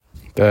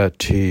That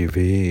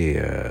TV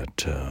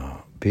at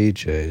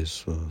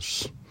BJ's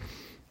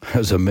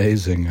was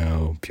amazing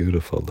how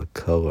beautiful the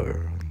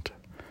color. And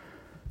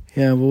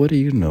yeah, well, what do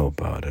you know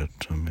about it?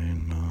 I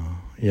mean,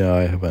 yeah,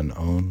 I haven't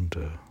owned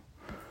a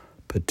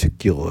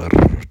particular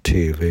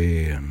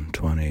TV in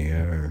 20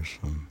 years.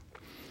 And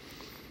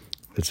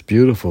it's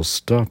beautiful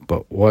stuff,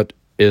 but what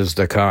is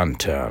the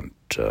content?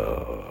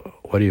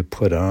 What do you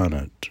put on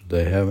it? Do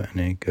they have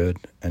anything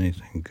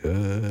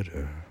good,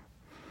 or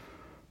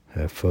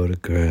have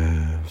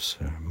photographs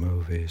or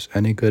movies?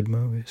 Any good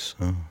movies?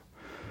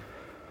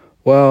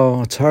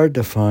 Well, it's hard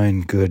to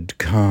find good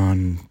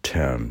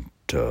content,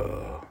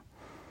 and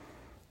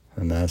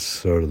that's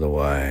sort of the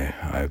why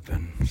I've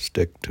been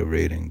stick to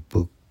reading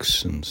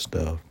books and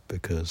stuff,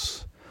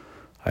 because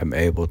I'm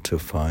able to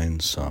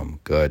find some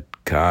good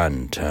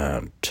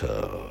content.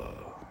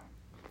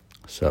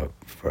 So,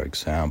 for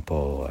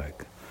example,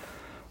 like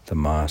the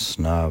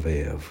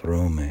Masnavi of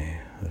Rumi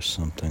or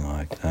something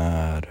like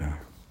that,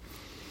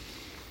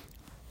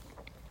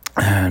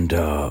 and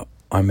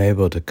I'm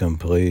able to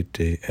complete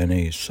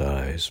any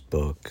size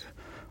book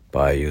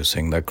by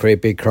using the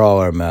creepy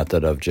crawler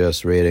method of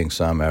just reading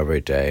some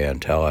every day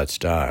until it's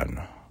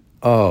done.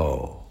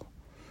 Oh,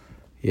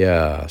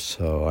 yeah,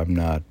 so I'm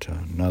not,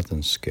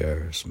 nothing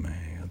scares me.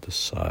 The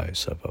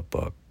size of a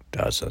book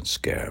doesn't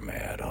scare me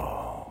at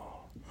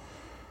all.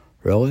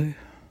 Really?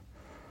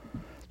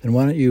 Then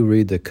why don't you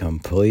read the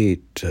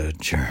complete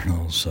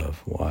journals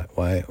of,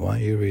 why don't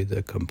you read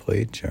the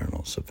complete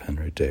journals of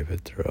Henry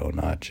David Thoreau,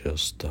 not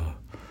just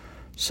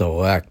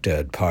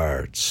selected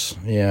parts?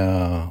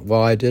 Yeah,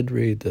 well, I did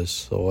read the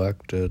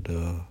selected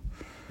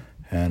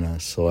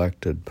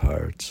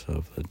parts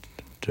of the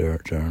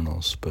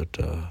journals, but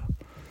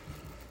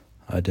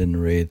I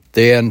didn't read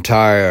the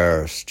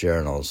entire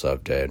journals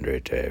of Henry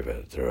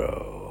David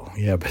Thoreau.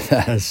 Yeah, but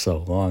that is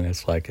so long,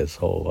 it's like his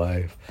whole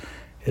life.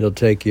 It'll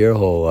take your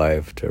whole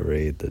life to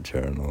read the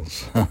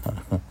journals.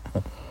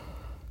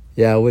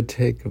 Yeah, it would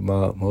take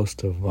about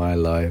most of my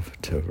life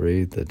to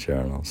read the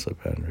journals of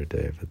Henry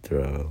David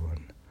Thoreau.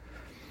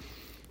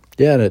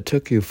 And it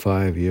took you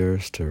 5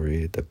 years to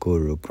read the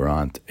Guru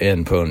Granth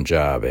in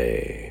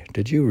Punjabi.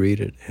 Did you read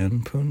it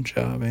in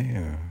Punjabi?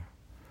 Or?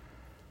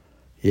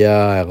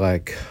 Yeah,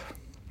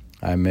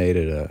 I made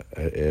it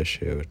an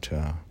issue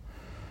to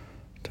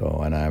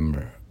when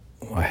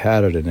I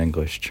had it in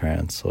English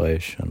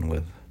translation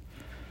with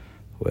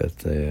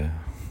the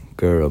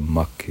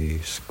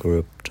Gurumukhi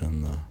script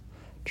and the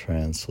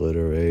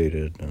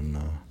transliterated, and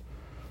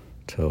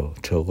to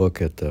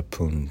look at the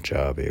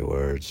Punjabi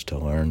words, to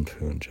learn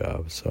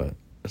Punjab. So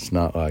it's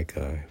not like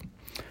I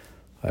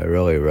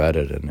really read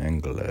it in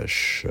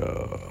English,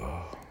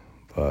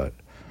 but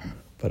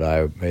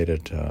I made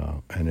it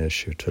an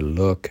issue to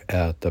look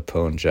at the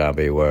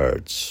Punjabi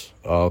words.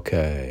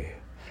 Okay,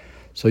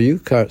 so you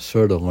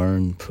sort of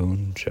learn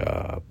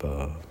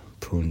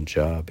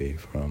Punjabi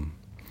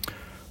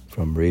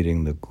from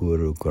reading the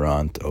Guru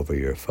Granth over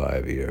your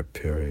 5-year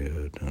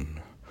period, and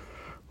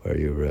where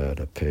you read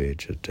a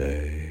page a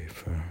day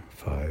for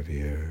 5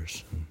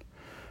 years. And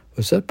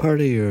was that part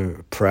of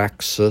your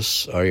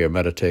praxis, or your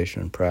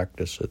meditation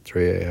practice at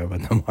 3 a.m.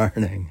 in the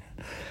morning?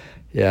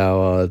 Yeah,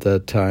 well, at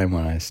that time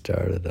when I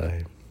started,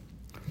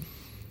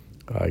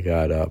 I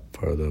got up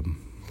for the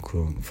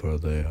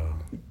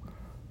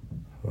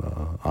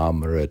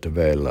Amrit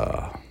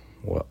Vela.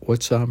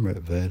 What's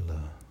Amrit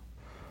Vela?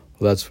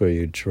 Well, that's where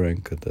you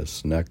drink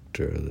this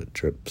nectar that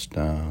drips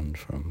down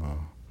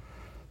from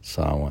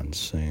Sawan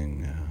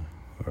Singh,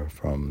 or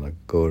from the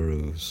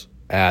gurus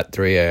at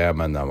 3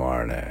 a.m. in the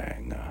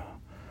morning.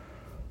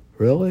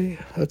 Really?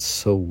 That's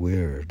so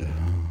weird.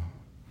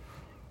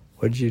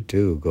 What did you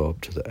do? Go up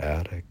to the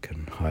attic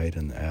and hide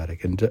in the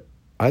attic? And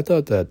I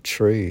thought that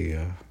tree,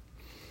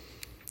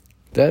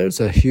 there's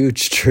a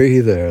huge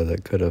tree there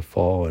that could have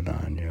fallen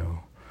on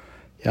you.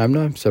 Yeah,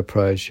 I'm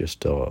surprised you're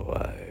still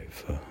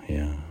alive.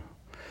 Yeah.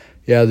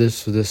 Yeah,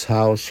 this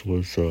house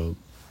was,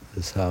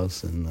 this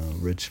house in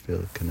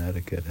Richfield,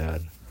 Connecticut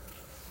had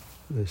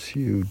this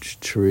huge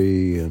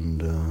tree,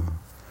 and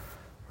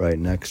right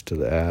next to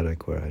the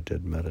attic where I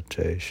did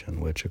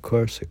meditation, which of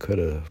course it could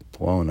have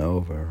blown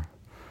over.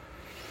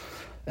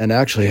 And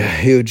actually a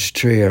huge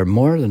tree, or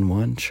more than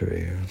one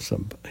tree, or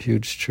some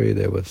huge tree,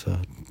 there was a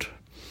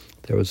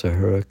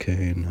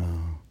hurricane,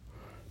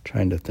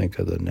 trying to think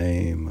of the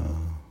name,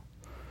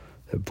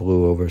 that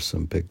blew over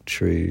some big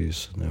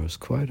trees, and there was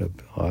quite a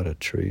lot of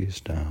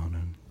trees down.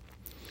 And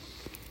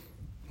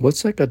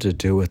what's that got to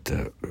do with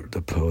the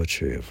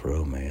poetry of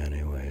Rumi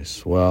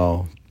anyways?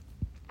 Well,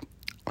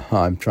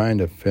 I'm trying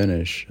to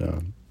finish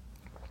the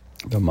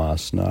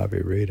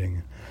Masnavi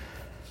reading,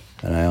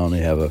 and I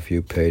only have a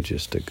few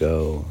pages to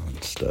go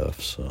and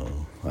stuff,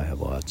 so I have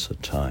lots of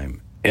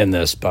time in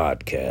this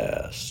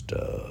podcast.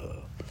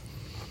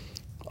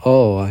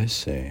 Oh, I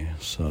see.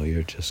 So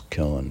you're just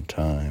killing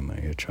time, or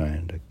you're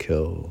trying to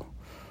kill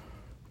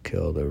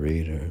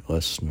the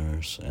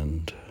listeners,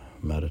 and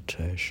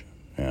meditation.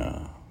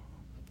 Yeah,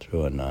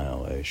 through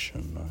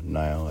annihilation,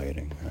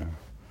 annihilating her.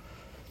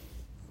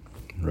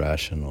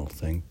 rational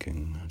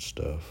thinking and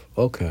stuff.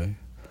 Okay.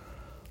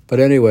 But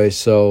anyway,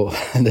 so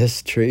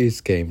this trees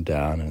came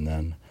down, and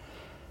then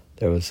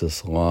there was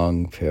this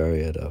long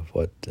period of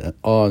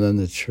and then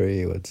the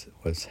tree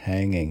was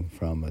hanging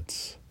from the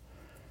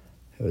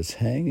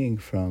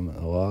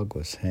log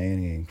was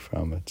hanging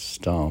from its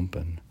stump,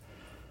 and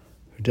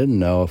we didn't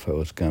know if it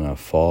was going to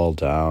fall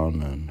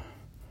down, and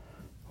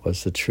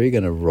was the tree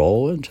going to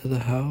roll into the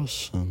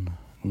house? And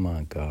oh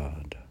my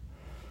God.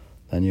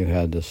 Then you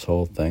had this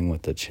whole thing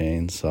with the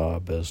chainsaw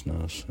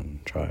business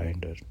and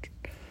trying to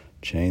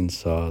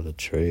chainsaw the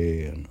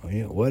tree, and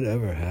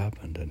whatever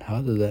happened, and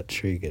how did that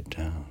tree get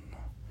down?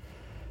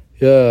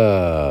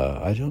 Yeah,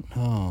 I don't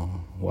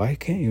know. Why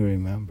can't you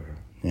remember?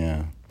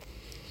 Yeah.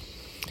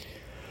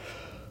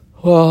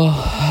 Well,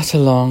 that's a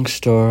long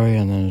story,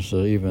 and there's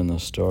even the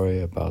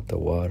story about the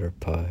water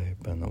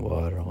pipe and the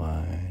water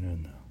line,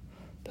 and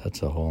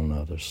that's a whole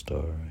nother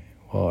story.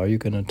 Well, are you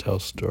going to tell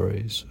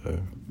stories?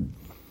 Or?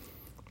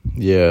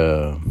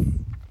 Yeah.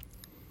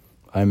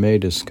 I may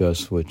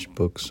discuss which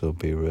books will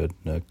be read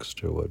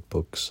next, or what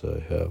books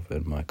I have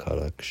in my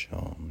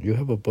collection. You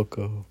have a book?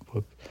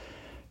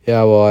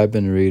 Yeah, well, I've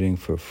been reading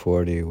for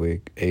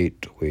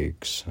 8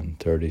 weeks and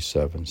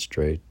 37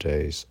 straight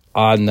days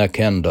on the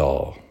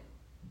Kindle.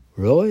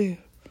 Really?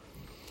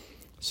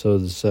 So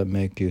does that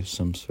make you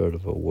some sort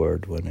of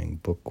award-winning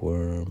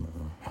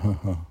bookworm?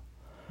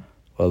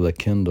 Well, the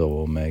Kindle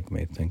will make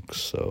me think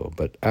so.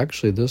 But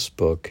actually, this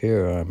book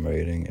here I'm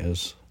reading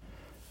is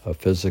a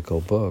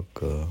physical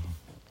book.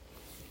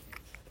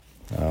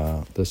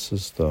 This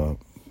is the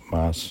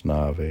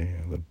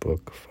Masnavi, the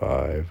book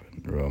 5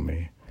 in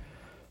Rumi.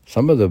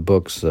 Some of the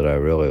books that I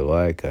really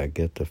like, I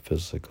get the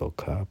physical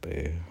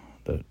copy.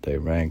 That they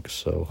rank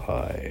so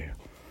high.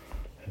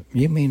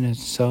 You mean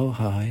it's so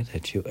high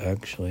that you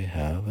actually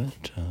have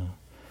it?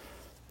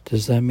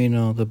 Does that mean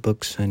all the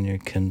books in your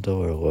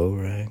Kindle are low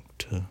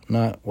ranked?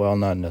 Not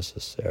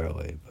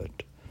necessarily,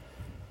 but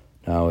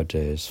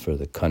nowadays for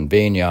the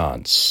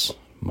convenience.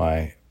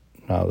 Now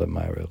that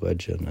my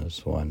religion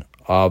is one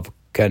of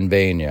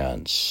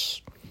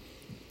convenience.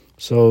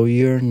 So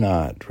you're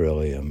not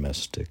really a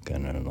mystic,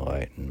 an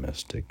enlightened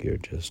mystic. You're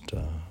just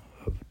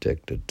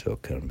addicted to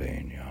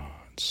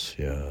convenience.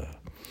 Yeah.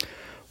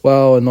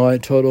 Well,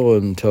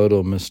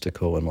 total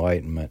mystical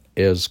enlightenment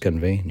is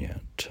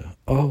convenient.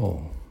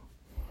 Oh.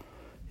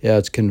 Yeah,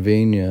 it's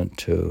convenient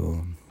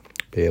to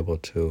be able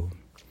to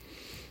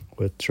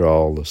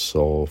withdraw the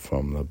soul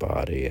from the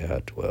body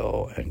at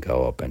will and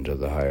go up into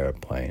the higher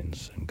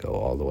planes and go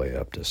all the way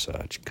up to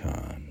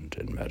Sachkhand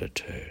in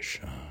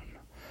meditation.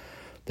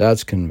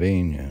 That's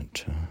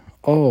convenient.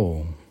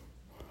 Oh,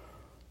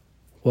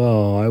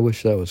 well, I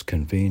wish that was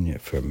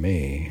convenient for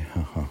me.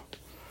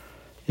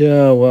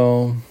 Yeah,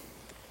 well,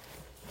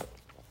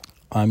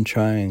 I'm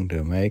trying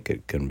to make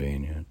it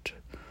convenient.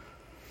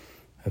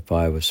 If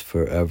I was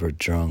forever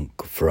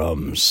drunk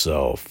from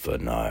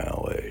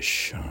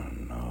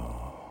self-annihilation.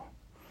 Oh.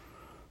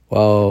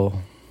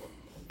 Well,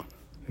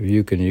 if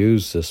you can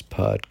use this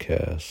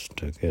podcast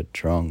to get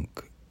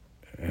drunk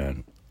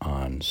and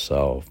on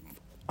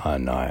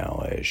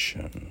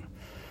self-annihilation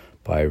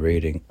by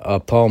reading a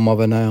poem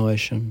of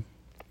annihilation.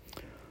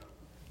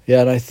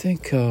 Yeah, and I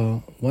think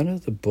one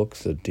of the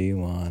books, the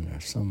Diwan,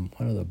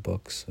 one of the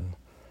books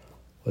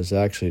was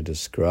actually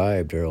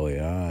described early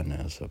on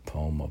as a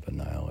poem of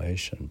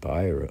annihilation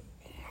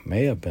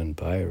may have been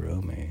by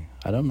Rumi.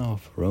 I don't know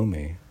if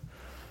Rumi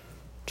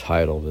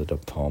titled it a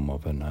poem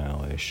of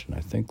annihilation. I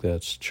think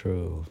that's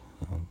true,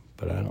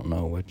 but I don't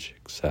know which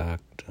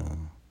exact.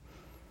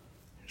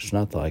 It's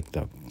not like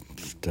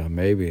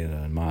maybe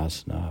the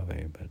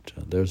Masnavi, but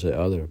there's the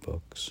other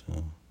books.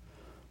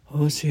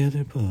 What's the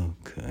other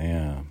book?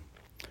 Yeah.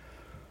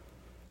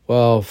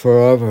 Well,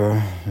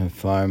 forever,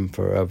 if I'm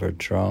forever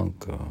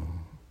drunk,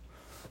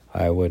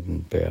 I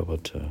wouldn't be able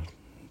to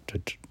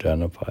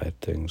identify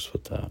things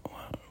with that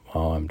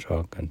while I'm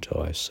drunk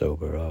until I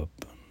sober up.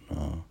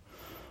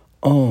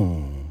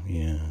 Oh,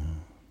 yeah.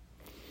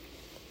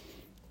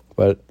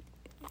 But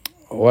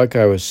like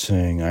I was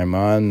saying, I'm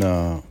on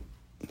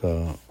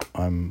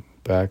I'm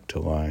back to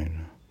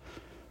line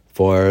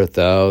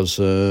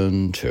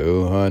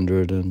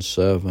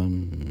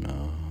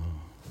 4,207.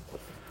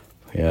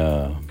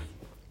 Yeah,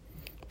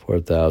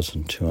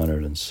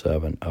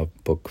 4,207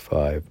 of Book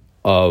 5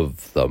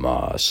 of the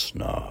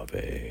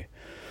Masnavi.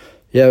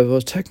 Yeah,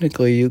 well,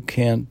 technically you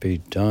can't be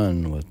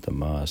done with the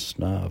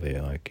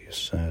Masnavi, like you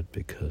said,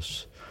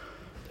 because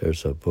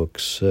there's a Book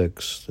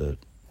 6 that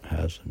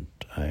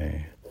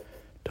I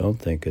don't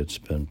think it's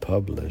been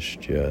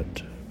published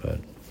yet, but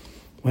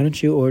why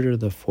don't you order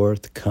the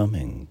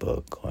forthcoming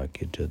book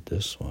like you did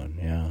this one?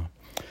 Yeah.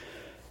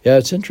 Yeah,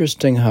 it's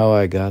interesting how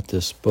I got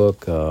this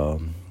book. It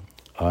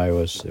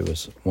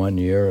was 1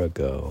 year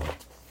ago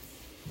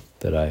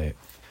that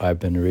I've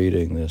been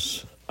reading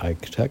this. For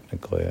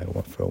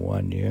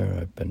 1 year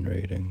I've been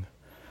reading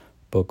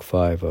Book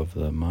 5 of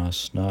the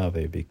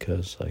Masnavi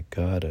because I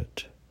got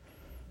it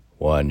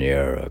 1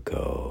 year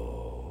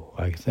ago.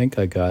 I think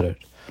I got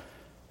it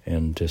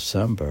in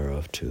December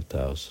of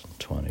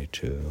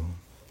 2022.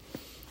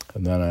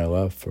 And then I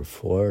left for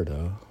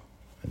Florida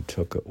and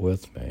took it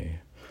with me.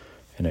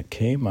 And it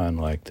came on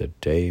like the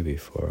day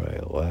before I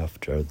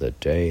left, or the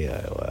day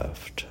I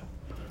left.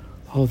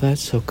 Oh,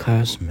 that's so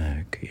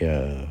cosmic,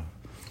 yeah.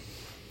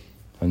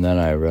 And then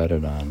I read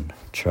it on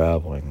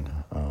traveling.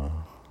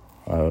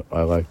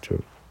 I like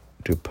to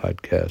do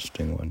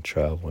podcasting when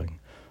traveling.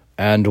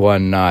 And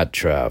when not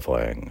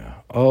traveling.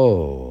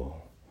 Oh,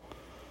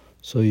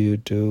 so you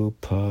do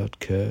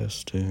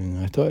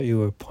podcasting. I thought you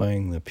were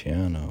playing the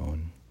piano.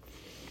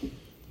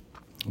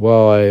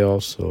 Well, I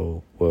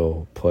also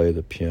will play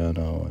the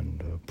piano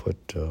and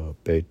put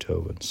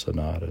Beethoven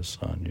sonatas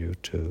on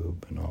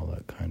YouTube and all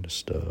that kind of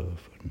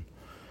stuff. And,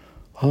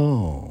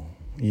 oh,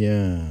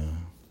 yeah.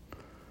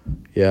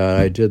 Yeah,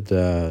 I did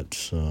that.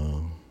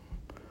 So.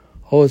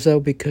 Oh, is that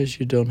because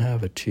you don't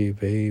have a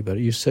TV? But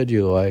you said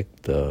you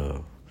liked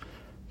that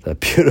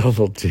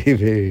beautiful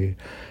TV.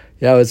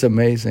 Yeah, it was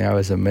amazing. I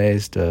was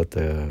amazed at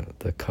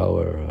the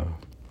color.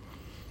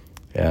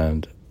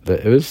 And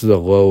it was the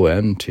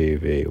low-end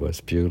TV. It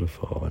was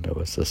beautiful, and it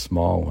was the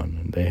small one.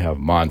 And they have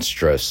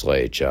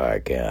monstrously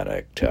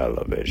gigantic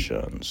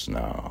televisions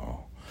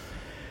now.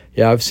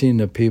 Yeah, I've seen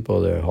the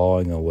people, they're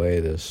hauling away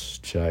this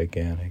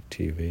gigantic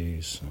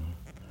TVs.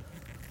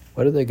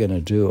 What are they going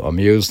to do?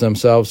 Amuse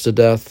themselves to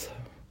death?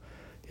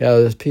 Yeah,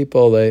 there's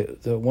people,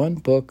 the one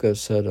book that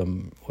said,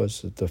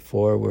 was it the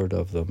foreword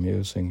of the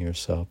Amusing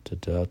Yourself to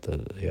Death,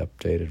 the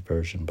updated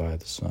version by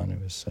the Sun.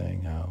 It was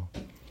saying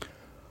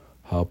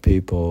how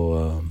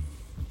people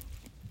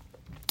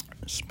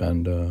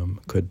spend,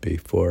 could be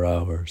 4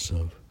 hours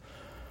of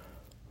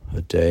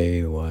a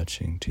day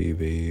watching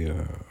TV,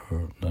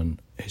 or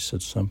he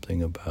said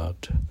something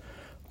about,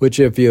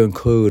 which if you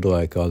include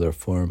like other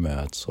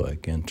formats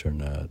like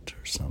internet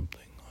or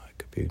something,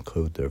 like if you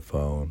include their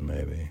phone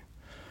maybe.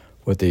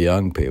 With the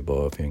young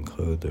people, if you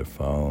include their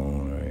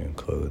phone or you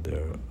include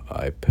their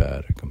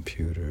iPad or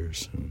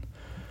computers and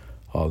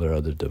all their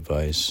other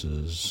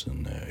devices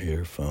and their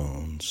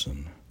earphones,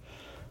 and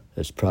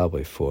it's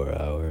probably 4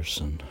 hours.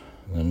 And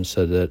then it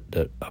said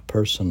that a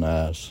person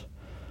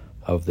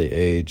of the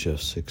age of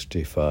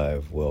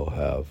 65 will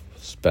have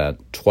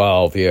spent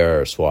 12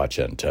 years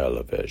watching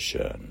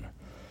television.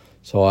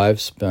 So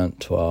I've spent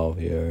 12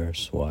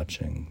 years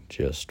watching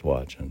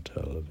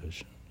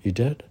television. You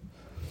did?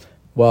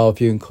 Well,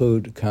 if you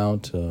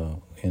count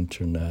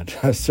internet,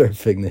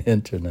 surfing the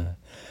internet.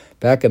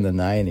 Back in the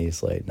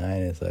 90s, late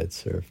 90s, I'd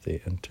surf the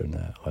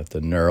internet, like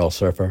the neural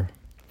surfer.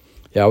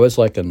 Yeah, I was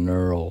like a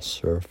neural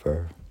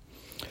surfer.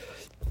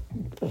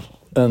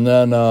 And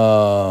then,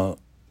 so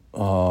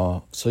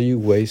you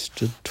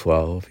wasted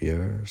 12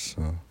 years.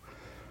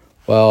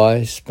 Well,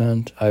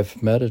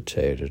 I've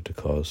meditated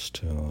close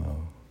to,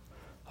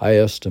 I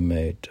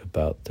estimate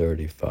about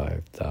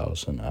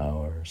 35,000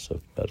 hours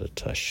of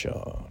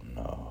meditation.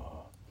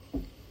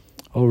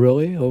 Oh,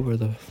 really? Over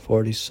the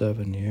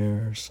 47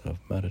 years of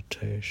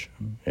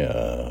meditation?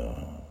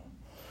 Yeah.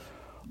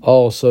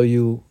 Oh, so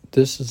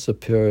this is the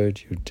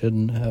period you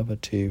didn't have a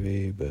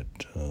TV, but,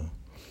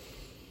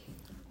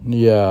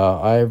 yeah,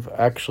 I've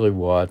actually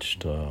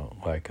watched,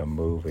 like a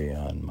movie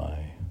on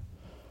my,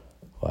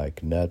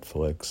 like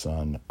Netflix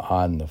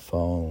on the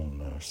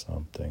phone or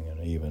something,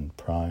 and even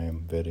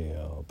Prime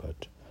Video,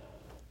 but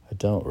I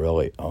don't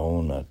really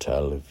own a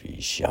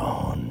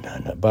television.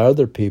 But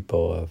other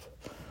people have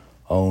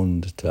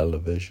owned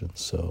television,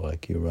 so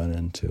like you run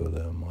into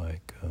them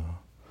like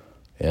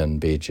in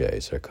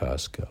BJ's or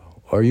Costco,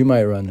 or you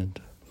might run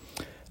into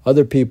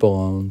other people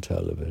own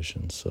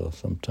television, so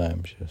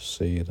sometimes you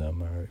see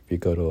them, or if you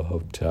go to a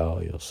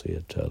hotel you'll see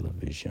a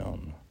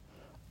television.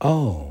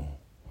 Oh,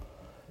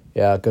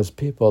 yeah, because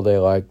people, they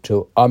like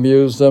to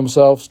amuse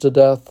themselves to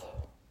death,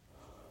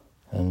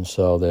 and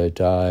so they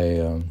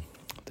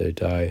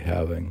die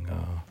having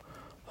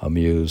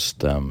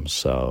amused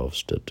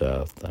themselves to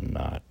death and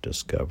not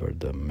discovered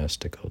the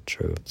mystical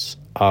truths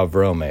of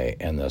Rumi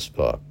in this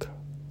book.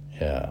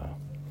 Yeah.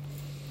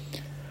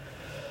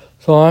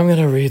 So I'm going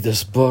to read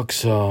this book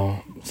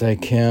so they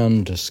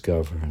can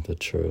discover the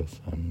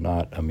truth and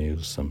not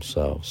amuse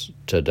themselves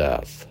to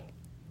death.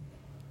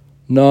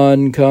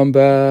 None come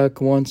back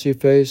once you're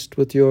faced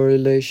with your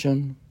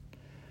elation.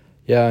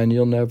 Yeah, and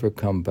you'll never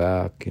come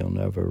back. You'll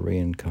never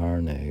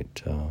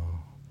reincarnate.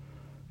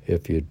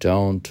 If you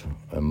don't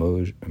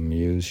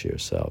amuse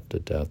yourself to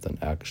death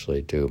and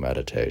actually do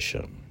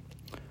meditation.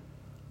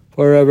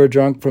 Forever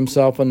drunk from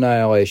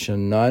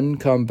self-annihilation, none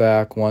come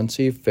back once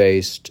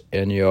effaced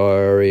in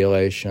your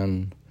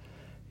relation.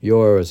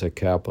 Your is a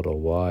capital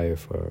Y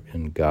for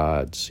in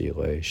God's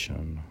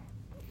elation,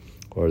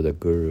 or the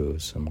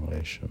Guru's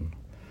immolation.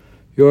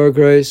 Your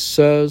grace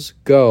says,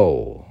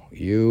 go,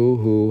 you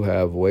who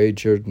have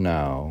wagered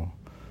now,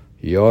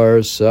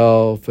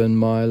 yourself in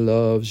my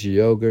love's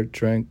yogurt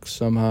drink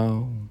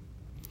somehow.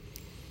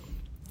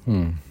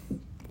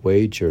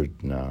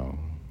 Wagered now.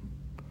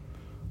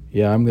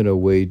 Yeah, I'm going to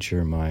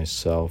wager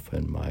myself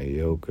in my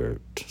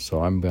yogurt.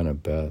 So I'm going to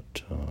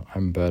bet.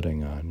 I'm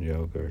betting on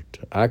yogurt.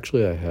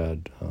 Actually, I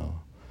had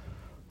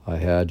I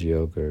had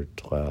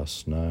yogurt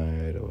last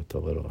night with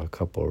a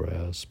couple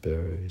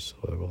raspberries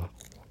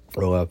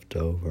were left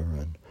over,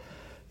 and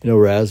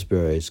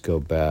raspberries go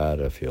bad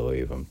if you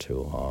leave them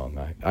too long.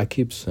 I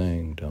keep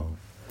saying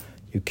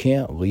you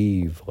can't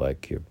leave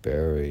like your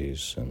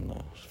berries in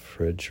the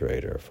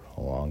refrigerator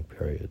for a long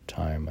period of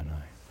time, and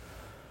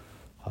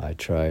I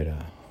try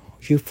to.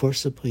 You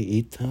forcibly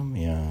eat them?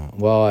 Yeah.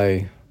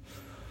 Well,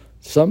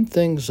 some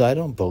things I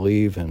don't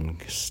believe in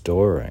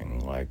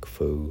storing, like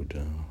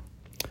food.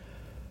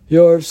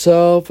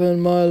 Yourself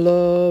and my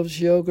love's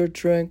yogurt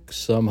drink,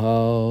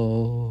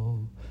 somehow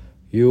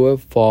you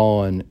have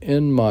fallen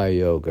in my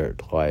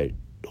yogurt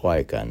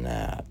like a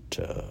gnat.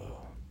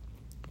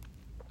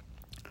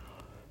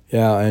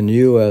 Yeah, and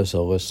you as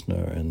a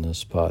listener in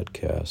this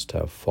podcast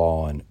have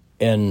fallen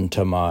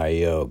into my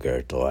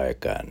yogurt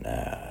like a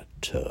gnat.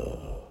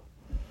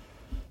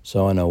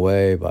 So in a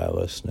way, by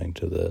listening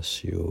to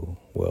this, you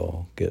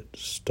will get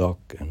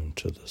stuck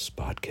into this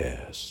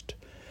podcast.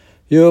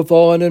 You have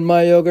fallen in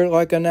my yogurt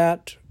like a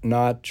gnat,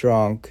 not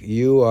drunk.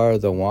 You are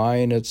the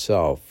wine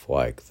itself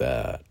like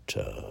that.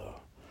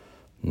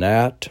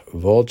 Gnat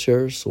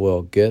vultures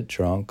will get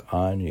drunk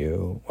on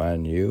you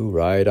when you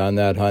ride on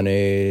that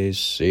honey,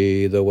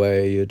 see the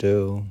way you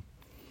do.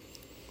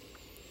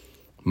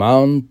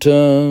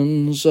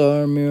 Mountains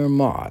are mere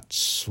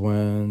moths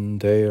when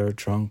they are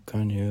drunk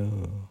on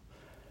you.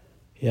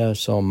 Yeah,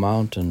 so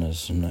mountain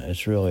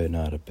it's really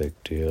not a big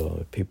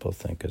deal. People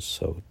think it's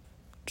so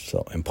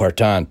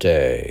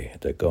importante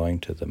that going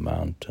to the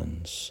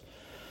mountains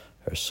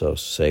are so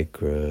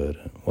sacred.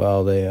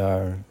 Well, they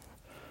are.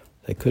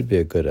 They could be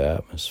a good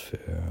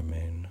atmosphere. I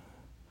mean,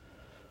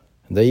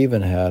 they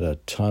even had a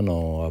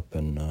tunnel up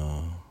in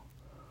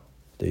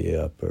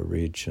the upper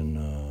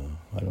region.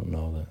 I don't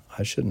know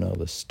I should know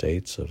the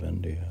states of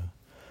India,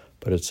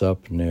 but it's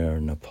up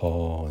near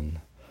Nepal, and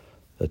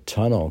the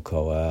tunnel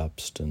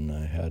collapsed, and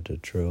they had to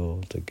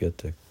drill to get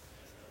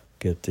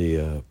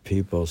the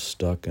people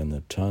stuck in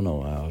the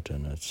tunnel out.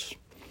 And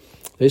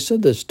they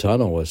said this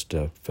tunnel was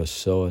to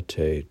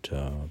facilitate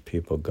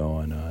people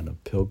going on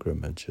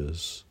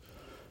pilgrimages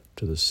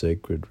to the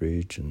sacred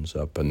regions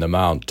up in the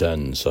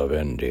mountains of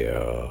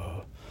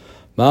India.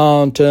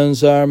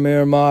 Mountains are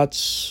mere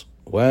moths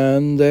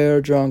when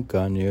they're drunk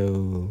on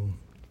you.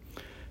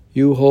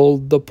 You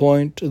hold the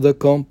point, the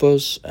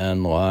compass,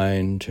 and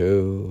line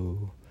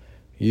too.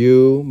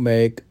 You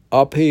make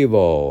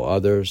upheaval,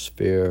 others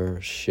fear,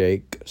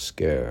 shake,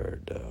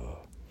 scared.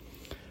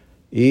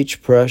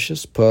 Each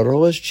precious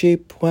pearl is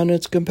cheap when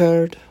it's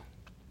compared.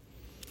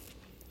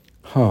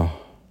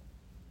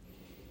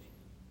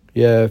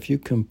 Yeah, if you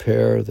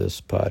compare this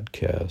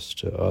podcast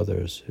to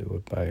others,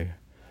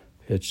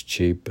 it's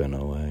cheap in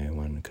a way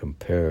when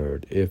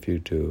compared, if you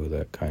do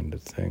that kind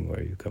of thing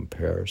where you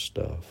compare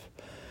stuff.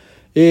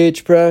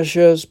 Each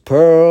precious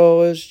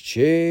pearl is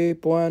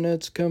cheap when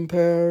it's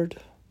compared.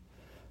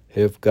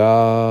 If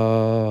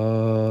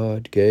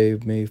God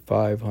gave me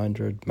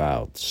 500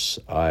 mouths,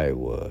 I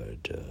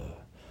would,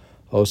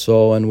 O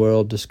soul and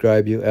world,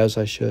 describe you as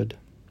I should.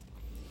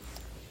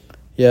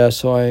 Yeah,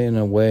 so I, in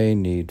a way,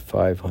 need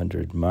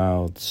 500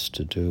 mouths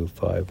to do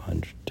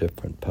 500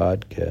 different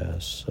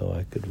podcasts, so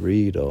I could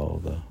read all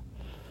the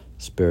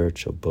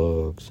spiritual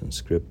books and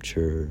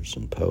scriptures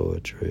and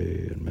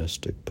poetry and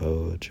mystic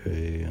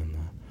poetry and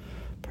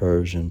the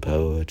Persian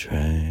poetry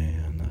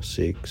and the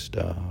Sikh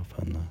stuff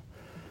and the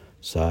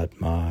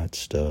Satmat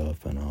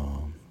stuff and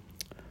all,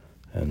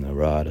 and the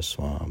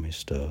Radhaswami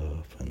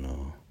stuff and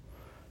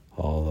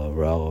all the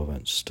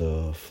relevant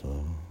stuff.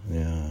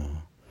 Yeah.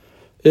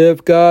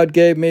 If God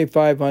gave me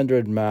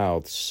 500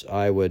 mouths,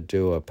 I would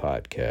do a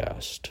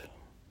podcast.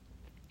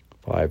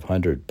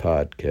 500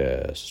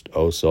 podcasts.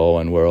 O soul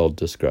and world,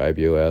 describe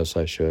you as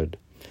I should.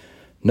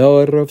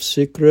 Knower of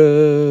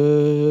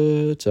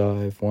secrets,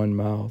 I've one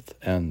mouth,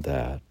 and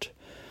that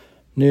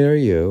near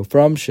you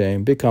from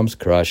shame becomes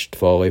crushed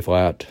fully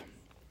flat.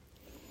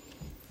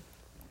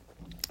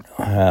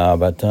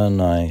 But then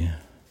I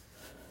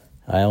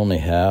only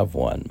have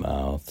one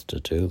mouth to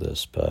do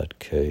this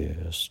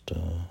podcast.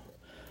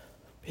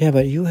 Yeah,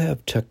 but you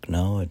have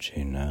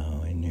technology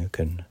now,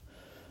 and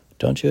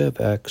don't you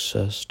have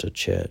access to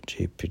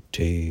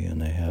ChatGPT,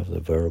 and they have the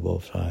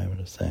verbal side of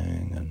the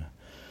thing, and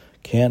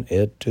can't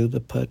it do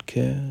the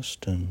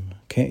podcast, and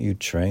can't you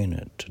train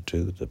it to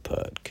do the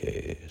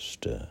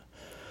podcast?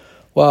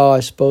 Well, I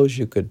suppose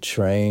you could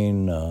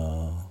train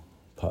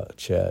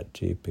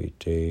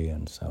ChatGPT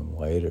in some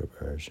later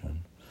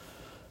version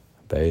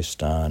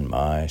based on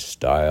my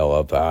style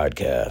of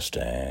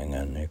podcasting,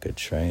 and you could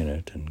train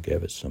it and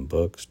give it some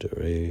books to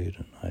read,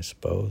 and I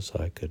suppose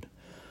I could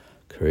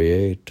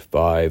create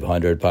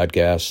 500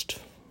 podcasts.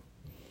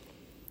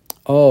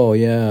 Oh,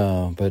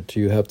 yeah, but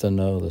you have to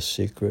know the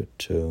secret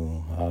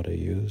to how to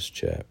use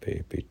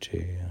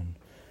ChatGPT, and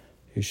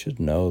you should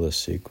know the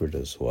secret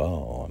as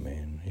well. I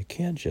mean, you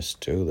can't just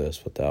do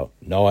this without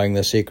knowing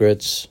the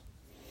secrets.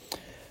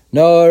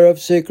 Knower of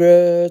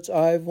secrets,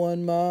 I've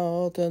one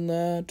mouth, and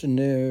that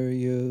near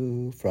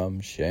you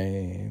from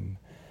shame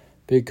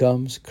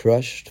becomes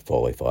crushed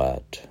fully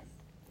flat.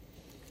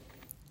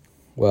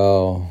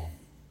 Well,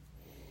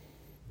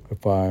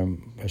 if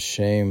I'm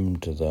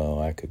ashamed, though,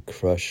 I could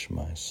crush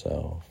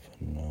myself,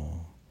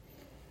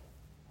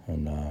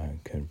 and I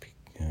could be.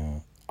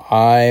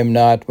 I'm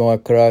not more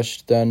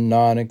crushed than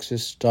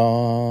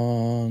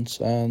non-existence,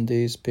 and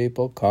these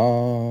people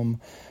come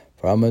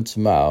from its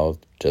mouth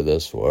to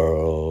this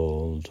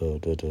world.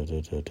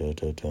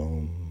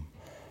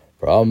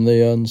 From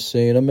the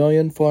unseen, a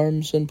million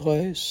forms in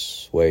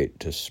place wait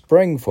to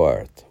spring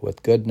forth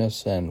with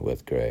goodness and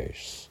with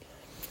grace.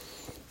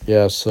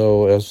 Yeah,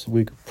 so as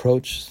we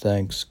approach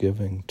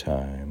Thanksgiving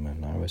time,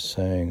 and I was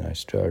saying I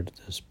started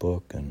this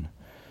book in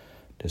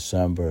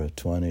December of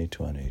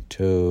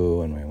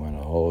 2022, and we went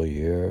a whole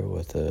year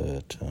with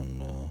it,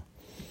 and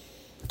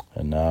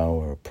now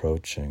we're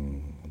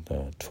approaching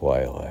the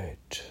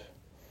twilight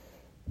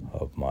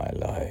of my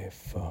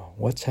life.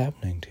 What's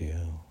happening to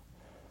you?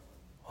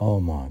 Oh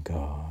my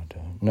God.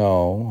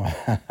 No,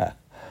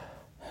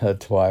 the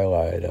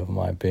twilight of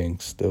my being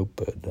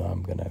stupid.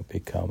 I'm going to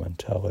become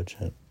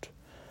intelligent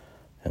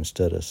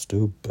instead of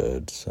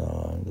stupid,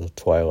 so the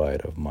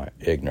twilight of my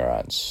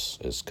ignorance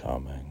is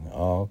coming.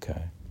 Oh,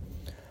 okay.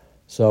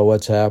 So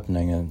what's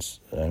happening is,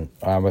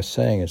 I was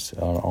saying it's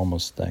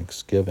almost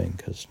Thanksgiving,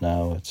 because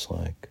now it's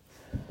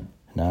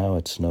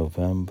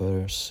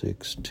November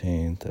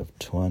 16th of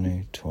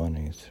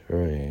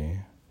 2023,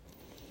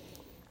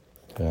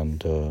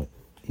 and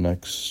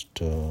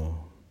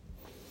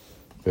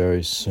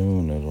very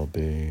soon it'll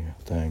be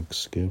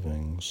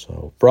Thanksgiving.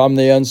 So from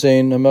the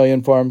unseen, a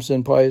million forms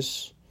in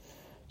place.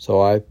 So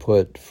I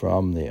put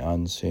from the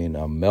unseen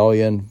a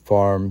million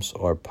forms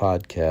or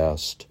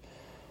podcast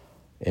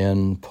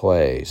in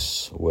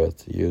place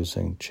with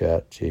using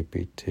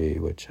ChatGPT,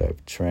 which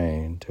I've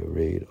trained to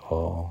read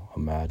all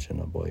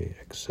imaginably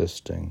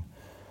existing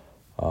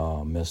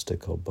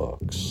mystical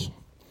books.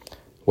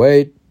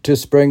 Wait to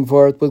spring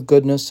forth with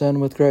goodness and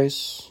with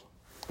grace.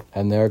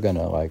 And they're going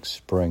to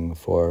spring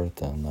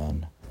forth,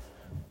 and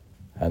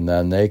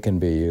then they can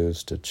be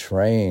used to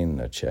train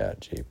the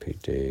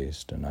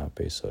ChatGPTs to not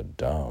be so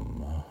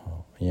dumb.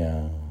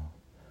 Yeah.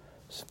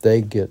 So if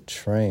they get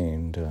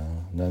trained,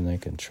 then they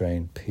can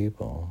train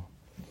people.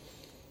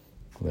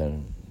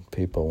 Then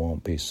people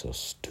won't be so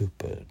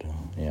stupid.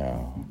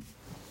 Yeah.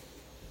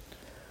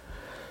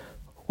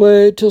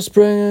 Wait till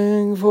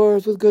spring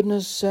forth with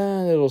goodness,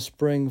 and it'll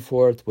spring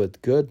forth with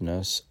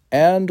goodness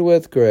and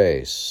with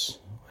grace.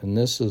 And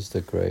this is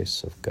the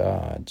grace of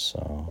God,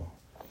 so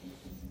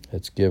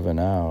it's given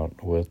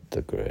out with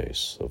the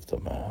grace of the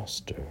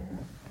Master.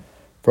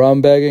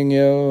 From begging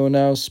you,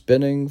 now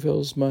spinning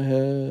fills my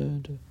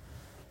head.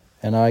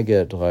 And I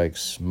get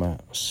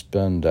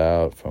spinned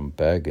out from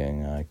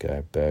begging. I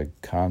beg.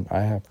 I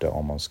have to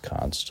almost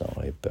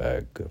constantly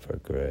beg for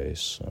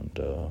grace,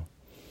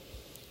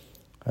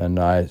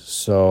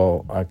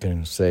 so I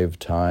can save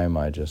time.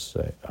 I just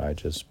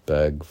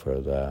beg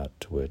for that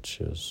which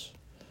is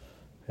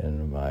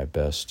in my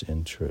best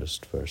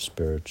interest for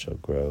spiritual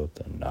growth,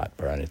 and not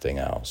for anything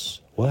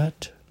else.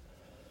 What?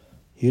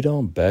 You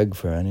don't beg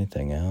for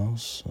anything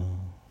else?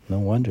 No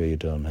wonder you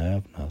don't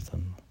have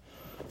nothing.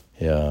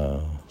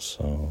 Yeah,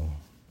 so,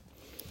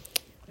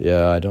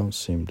 I don't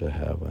seem to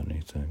have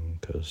anything,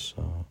 because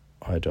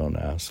I don't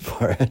ask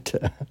for it.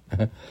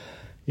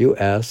 You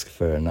ask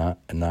for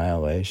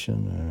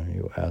annihilation, or are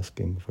you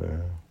asking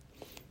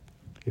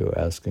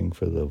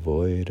for the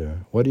void, or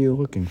what are you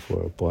looking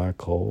for, a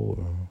black hole?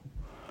 Or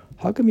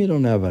how come you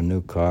don't have a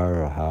new car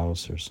or a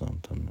house or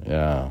something?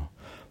 Yeah.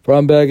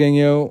 From begging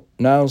you,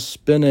 now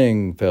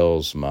spinning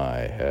fills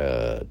my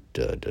head.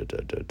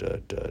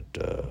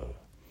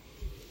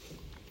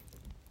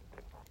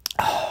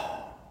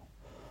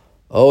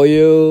 O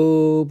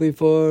you,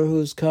 before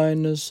whose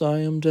kindness I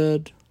am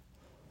dead,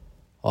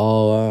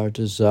 all our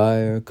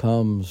desire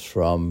comes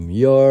from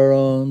your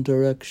own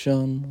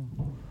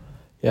direction.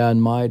 Yeah,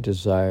 and my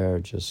desire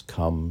just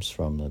comes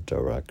from the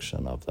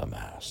direction of the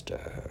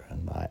Master.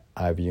 And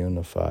I've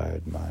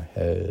unified my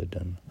head,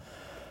 and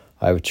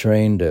I've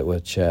trained it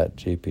with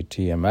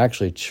ChatGPT. I'm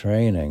actually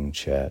training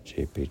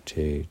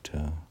ChatGPT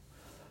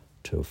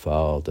to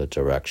follow the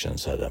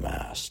directions of the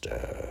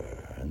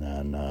Master. And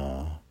then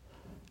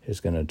he's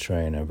going to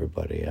train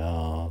everybody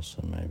else,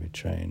 and maybe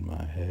train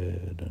my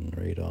head and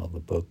read all the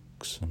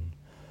books. And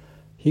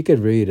he could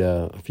read,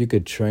 if you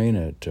could train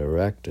it,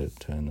 direct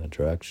it in the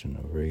direction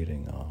of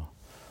reading and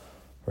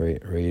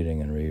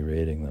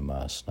rereading the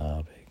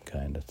Masnavi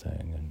kind of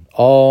thing. And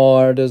all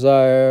our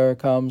desire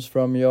comes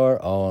from your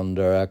own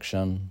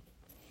direction.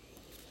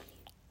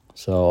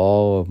 So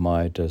all of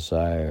my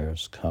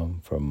desires come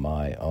from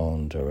my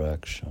own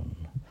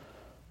direction,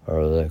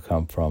 or they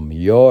come from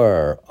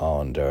your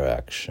own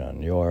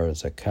direction. Your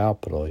is a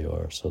capital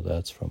your, so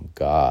that's from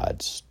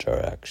God's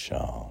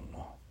direction.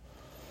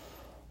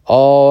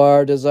 All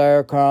our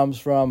desire comes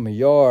from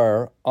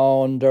your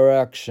own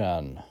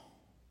direction.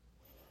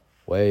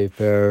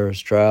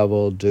 Wayfarers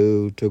travel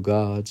due to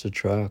God's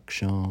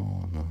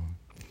attraction.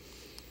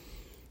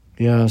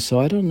 Yeah, so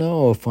I don't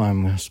know if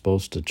I'm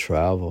supposed to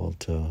travel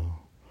to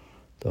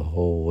the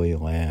Holy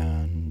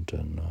Land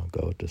and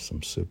go to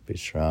some Sufi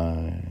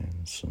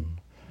shrines. And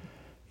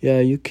yeah,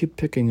 you keep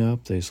picking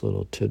up these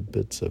little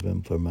tidbits of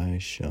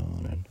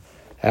information. And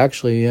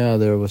actually, yeah,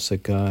 there was a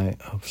guy,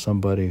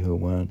 somebody who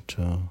went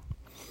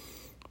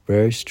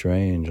very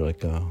strange,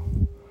 like a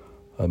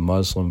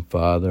Muslim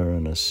father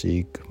and a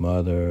Sikh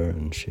mother,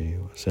 and she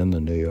was in the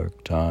New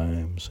York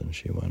Times, and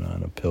she went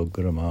on a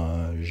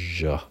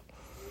pilgrimage,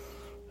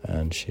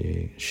 and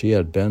she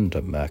had been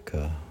to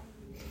Mecca,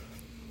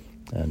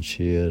 and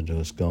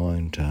was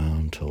going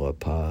down to La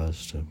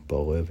Paz, to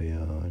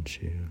Bolivia, and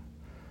she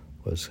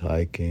was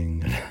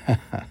hiking.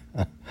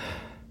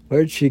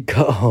 Where'd she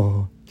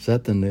go? Is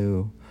that the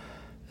new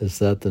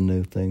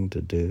thing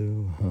to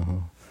do?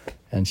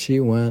 And she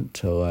went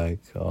to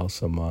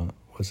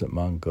was it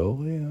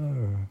Mongolia,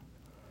 or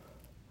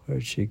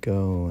where'd she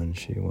go? And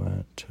she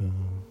went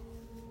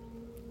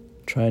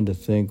trying to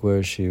think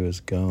where she was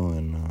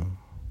going.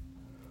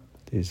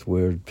 These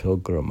weird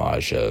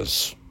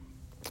pilgrimages.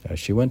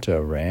 She went to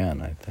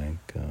Iran, I think.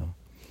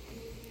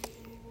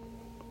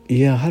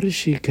 Yeah, how did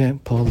she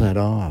pull that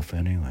off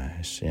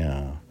anyways?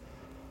 Yeah.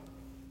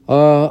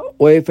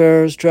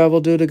 Wayfarers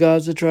travel due to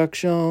God's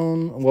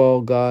attraction.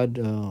 Well, God,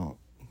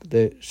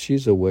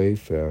 she's a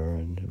wayfarer,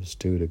 and it was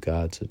due to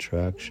God's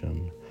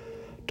attraction.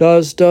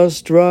 Does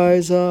dust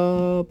rise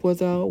up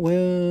without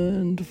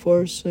wind,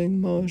 forcing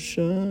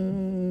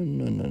motion?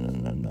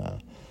 No.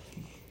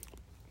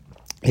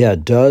 Yeah,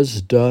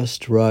 does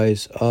dust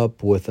rise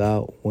up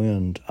without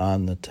wind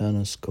on the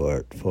tennis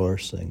court,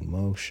 forcing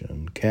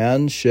motion?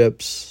 Can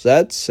ships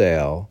set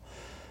sail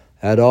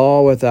at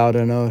all without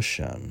an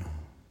ocean?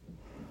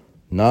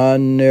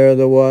 None near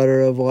the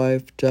water of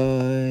life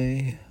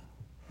die.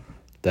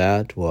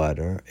 That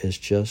water is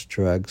just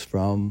dregs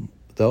from,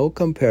 though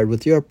compared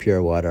with your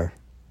pure water.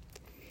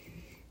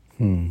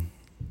 None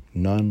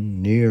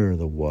near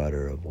the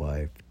water of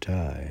life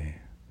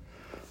die.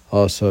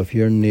 Also, if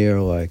you're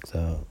near like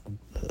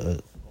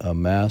a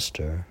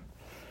master,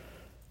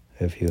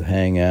 if you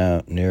hang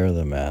out near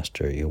the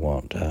master, you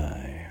won't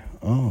die.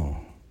 Oh,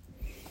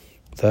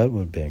 that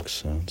would make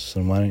sense.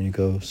 Then why don't you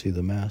go see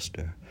the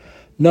master?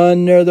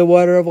 None near the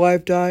water of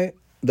life die.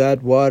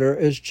 That water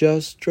is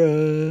just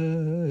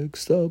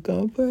dregs, though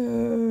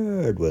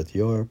compared with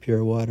your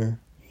pure water.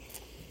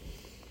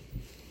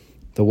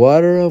 The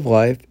water of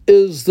life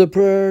is the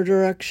prayer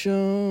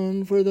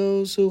direction for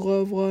those who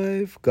love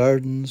life.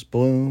 Gardens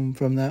bloom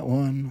from that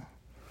one.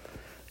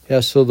 Yeah,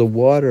 so the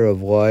water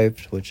of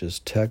life, which is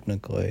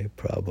technically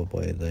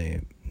probably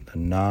the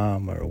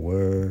nam or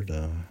word,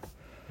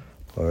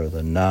 or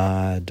the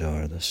nod,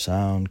 or the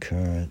sound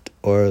current,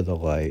 or the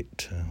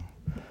light.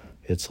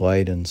 It's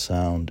light and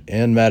sound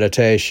in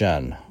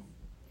meditation.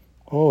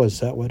 Oh, is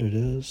that what it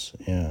is?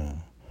 Yeah.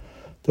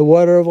 The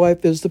water of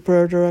life is the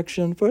prayer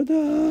direction for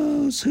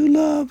those who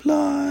love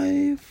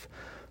life.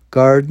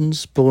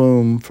 Gardens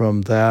bloom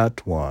from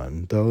that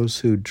one. Those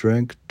who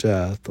drink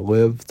death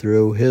live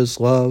through his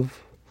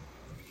love.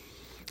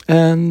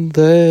 And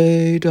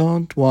they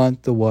don't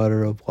want the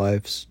water of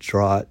life's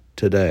draught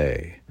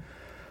today.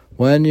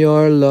 When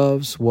your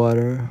love's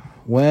water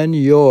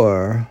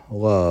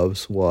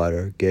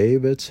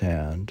gave its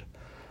hand,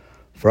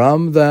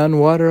 from then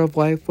water of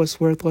life was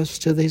worthless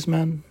to these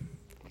men.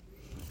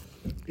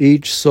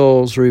 Each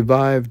soul's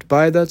revived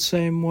by that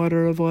same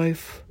water of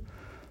life,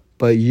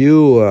 but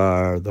you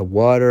are the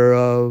water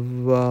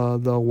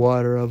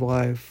of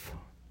life.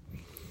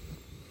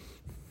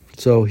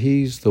 So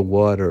he's the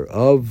water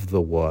of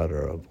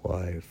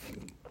life.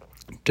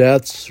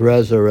 Death's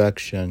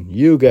resurrection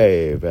you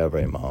gave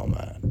every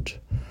moment.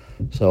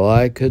 So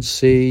I could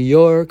see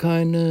your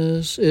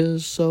kindness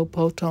is so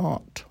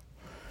potent.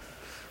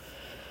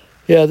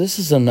 Yeah, this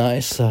is a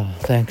nice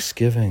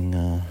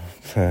Thanksgiving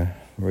for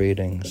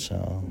reading.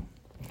 So,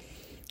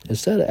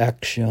 is that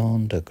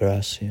acción de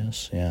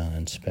gracias? Yeah,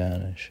 in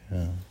Spanish.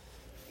 Yeah.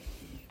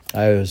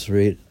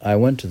 I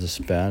went to the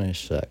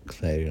Spanish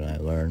sector and I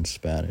learned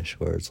Spanish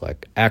words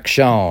like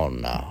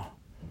acción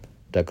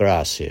de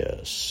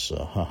gracias.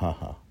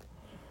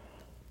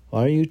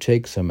 Why don't you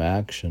take some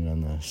action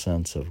in the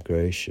sense of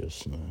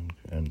graciousness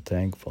and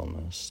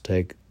thankfulness?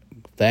 Take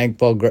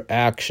thankful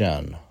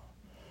action.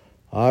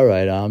 All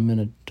right,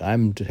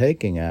 I'm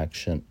taking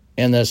action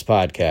in this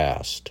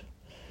podcast.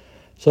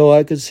 So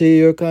I could see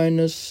your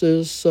kindness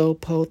is so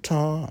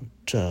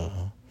potent.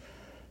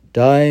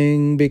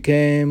 Dying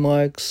became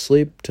like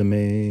sleep to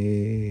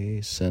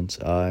me, since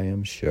I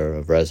am sure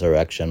of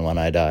resurrection when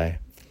I die.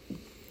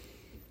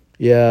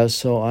 Yeah,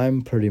 so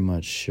I'm pretty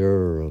much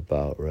sure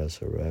about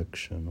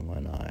resurrection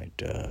when I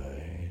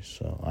die.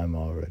 So I'm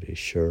already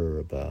sure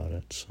about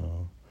it.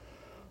 So,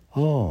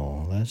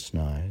 oh, that's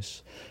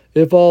nice.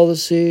 If all the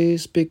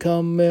seas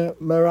become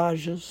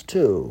mirages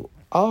too,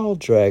 I'll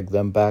drag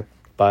them back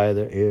by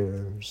their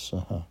ears.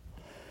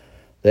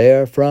 They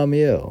are from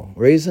you.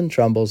 Reason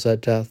trembles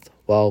at death,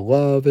 while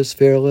love is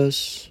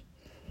fearless.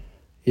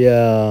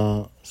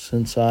 Yeah,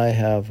 since I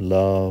have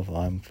love,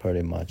 I'm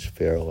pretty much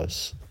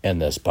fearless in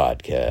this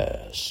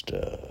podcast.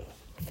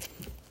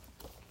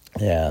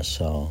 Yeah,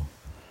 so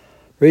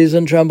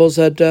Reason trembles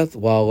at death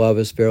while love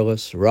is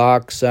fearless.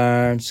 Rocks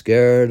aren't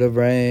scared of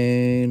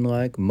rain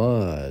like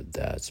mud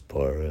that's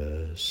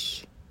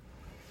porous.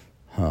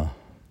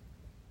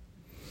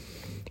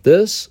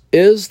 This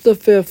is the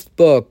 5th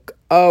book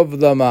of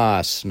the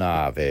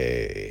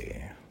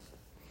Masnavi.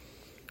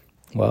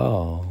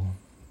 Wow,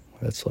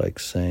 that's like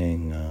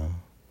saying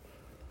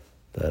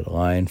that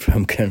line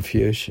from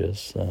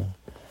Confucius,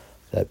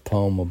 that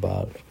poem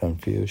about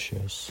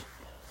Confucius.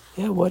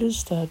 Yeah, what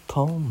is that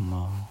poem?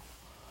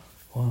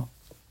 Well,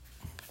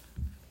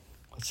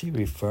 what's he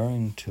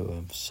referring to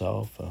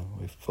himself? A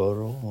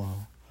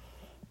referral?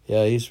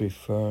 Yeah, he's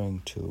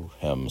referring to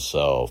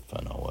himself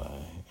in a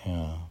way.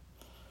 Yeah.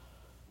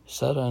 Is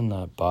that in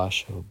that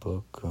Basho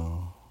book?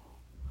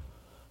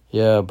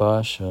 Yeah,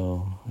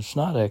 Basho. It's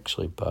not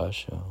actually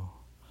Basho.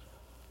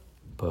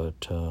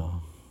 But,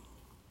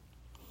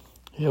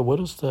 yeah,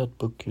 what is that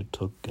book you're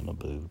talking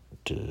about?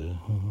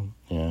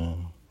 Yeah.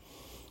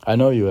 I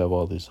know you have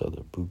all these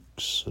other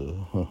books.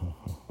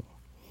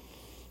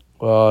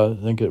 Well, I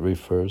think it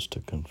refers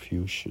to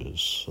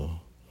Confucius.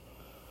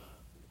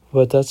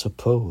 But that's a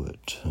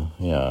poet.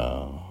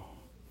 Yeah.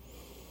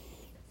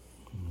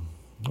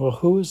 Well,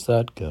 who is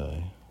that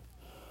guy?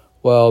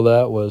 Well,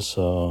 that was,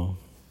 let's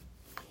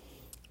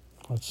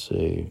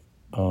see.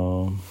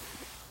 Yeah,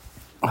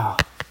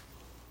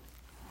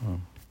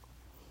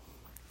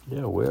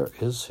 where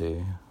is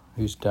he?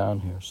 He's down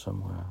here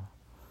somewhere.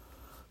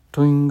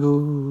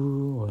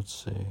 Twingo, let's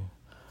see.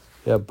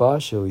 Yeah,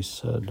 Basho, he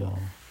said,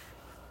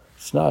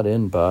 it's not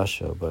in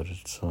Basho, but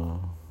it's,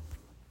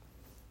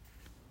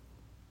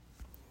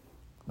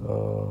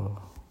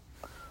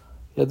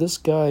 yeah, this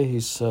guy, he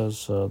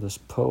says, this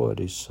poet,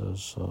 he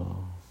says,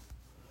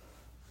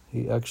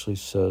 he actually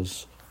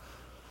says,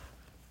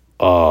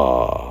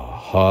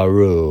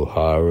 haru,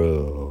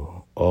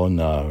 haru,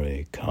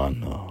 onari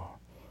kano,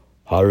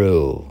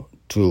 haru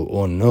tu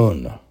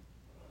onun.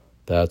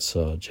 That's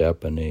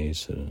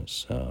Japanese.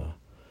 It's a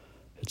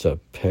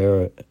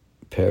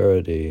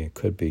parody, it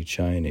could be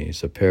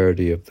Chinese, a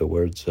parody of the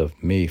words of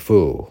Mi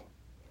Fu,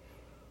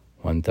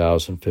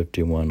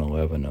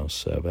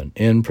 1051-1107.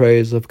 In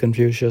praise of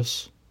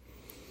Confucius,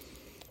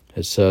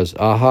 it says,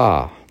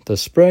 aha, the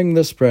spring,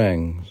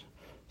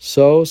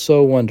 so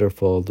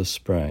wonderful the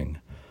spring.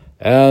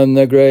 And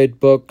the great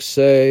books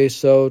say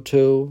so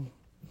too.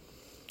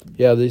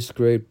 Yeah, these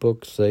great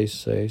books, they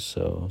say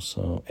so.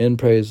 So, in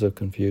praise of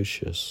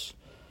Confucius.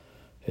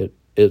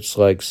 It's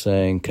like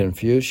saying,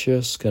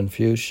 Confucius,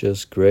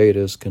 great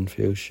is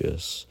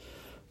Confucius.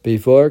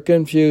 Before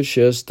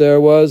Confucius, there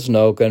was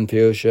no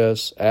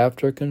Confucius.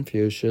 After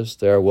Confucius,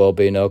 there will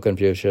be no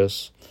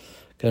Confucius.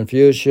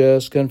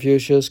 Confucius,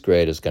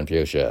 great is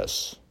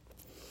Confucius.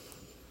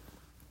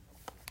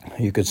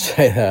 You could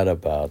say that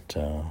about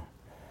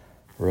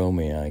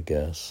Rumi, I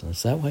guess.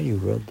 Is that why you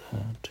wrote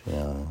that?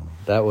 Yeah.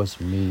 That was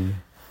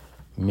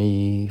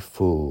Mi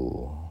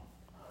Fu,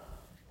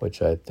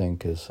 which I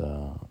think is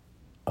a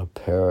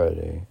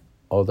parody.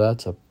 Oh,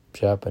 that's a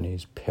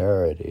Japanese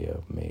parody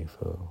of Mi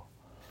Fu.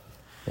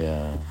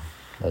 Yeah,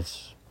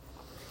 that's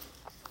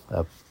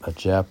a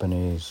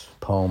Japanese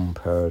poem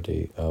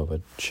parody of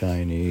a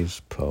Chinese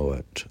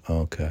poet.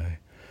 Okay.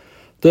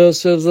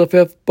 This is the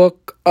 5th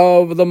book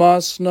of the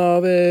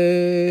Masnavi.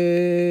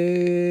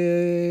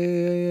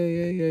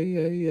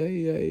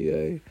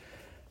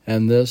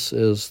 And this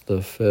is the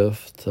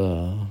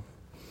 5th,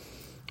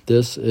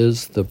 this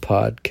is the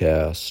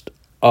podcast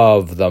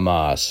of the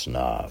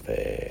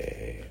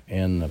Masnavi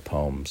in the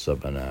Poems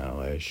of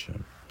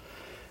Annihilation.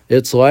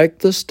 It's like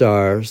the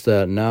stars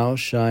that now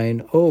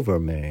shine over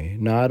me.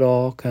 Not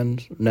all can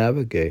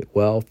navigate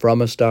well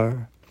from a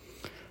star.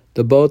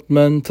 The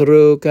boatman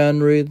through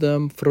can read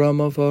them from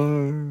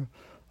afar.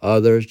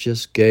 Others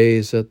just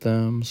gaze at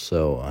them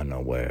so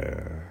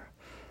unaware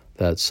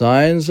that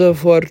signs of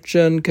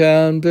fortune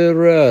can be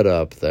read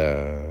up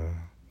there.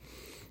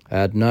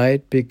 At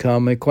night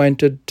become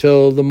acquainted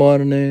till the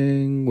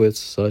morning with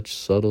such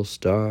subtle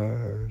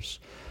stars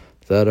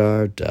that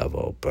are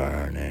devil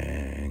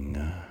burning.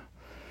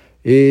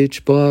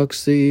 Each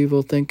blocks the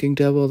evil thinking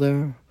devil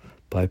there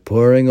by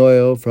pouring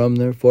oil from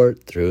their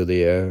fort through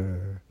the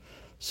air.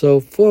 So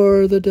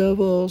for the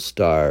devil,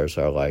 stars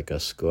are like a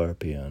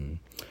scorpion.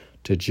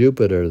 To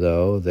Jupiter,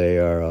 though, they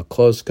are a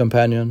close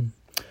companion.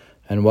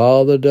 And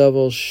while the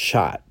devil's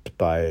shot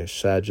by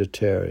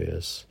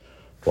Sagittarius,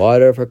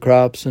 water for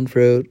crops and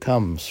fruit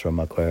comes from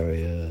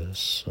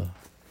Aquarius.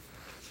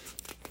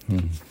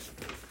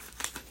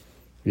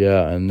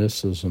 Yeah, and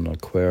this is an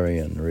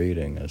Aquarian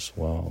reading as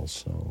well,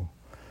 so.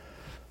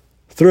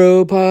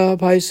 Through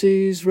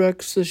Pisces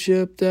wrecks the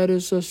ship that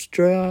is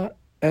astray.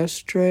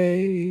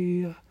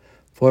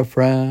 For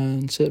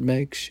France it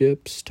makes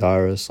ships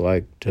Taurus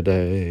like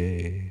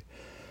today.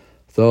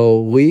 Though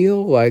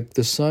wheel like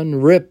the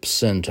sun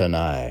rips into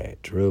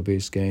night,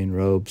 rubies gain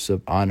robes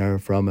of honor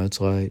from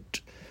its light.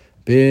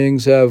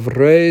 Beings have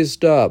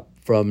raised up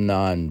from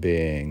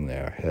non-being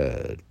their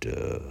head.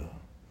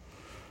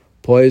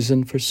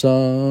 Poison for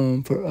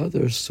some, for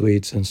others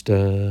sweets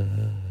instead.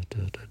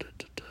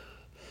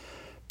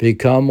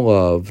 Become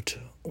loved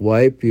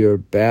wipe your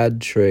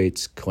bad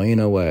traits clean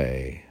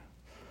away.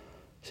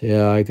 So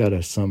yeah, I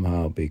gotta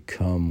somehow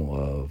become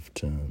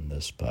loved in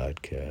this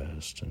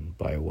podcast, and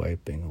by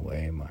wiping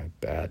away my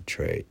bad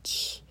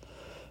traits.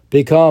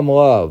 Become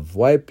love.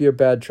 Wipe your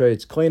bad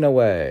traits clean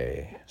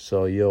away,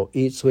 so you'll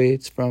eat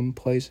sweets from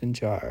poison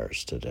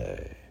jars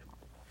today.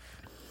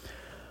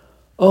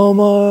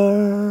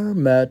 Omar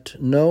met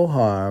no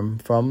harm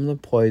from the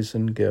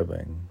poison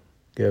given,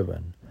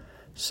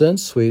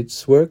 since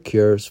sweets were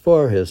cures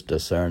for his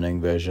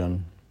discerning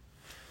vision.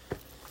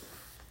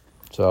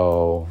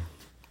 So,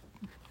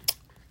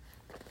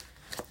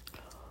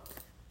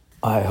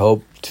 I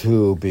hope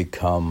to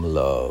become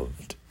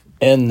loved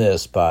in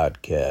this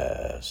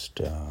podcast.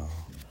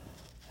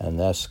 And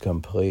this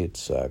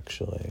completes,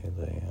 actually,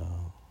 the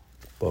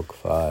Book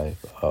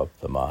 5 of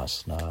the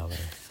Masnavi.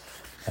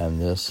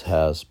 And this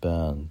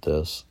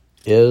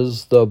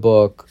is the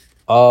book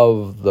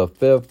of the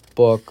 5th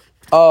book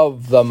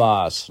of the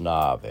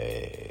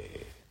Masnavi.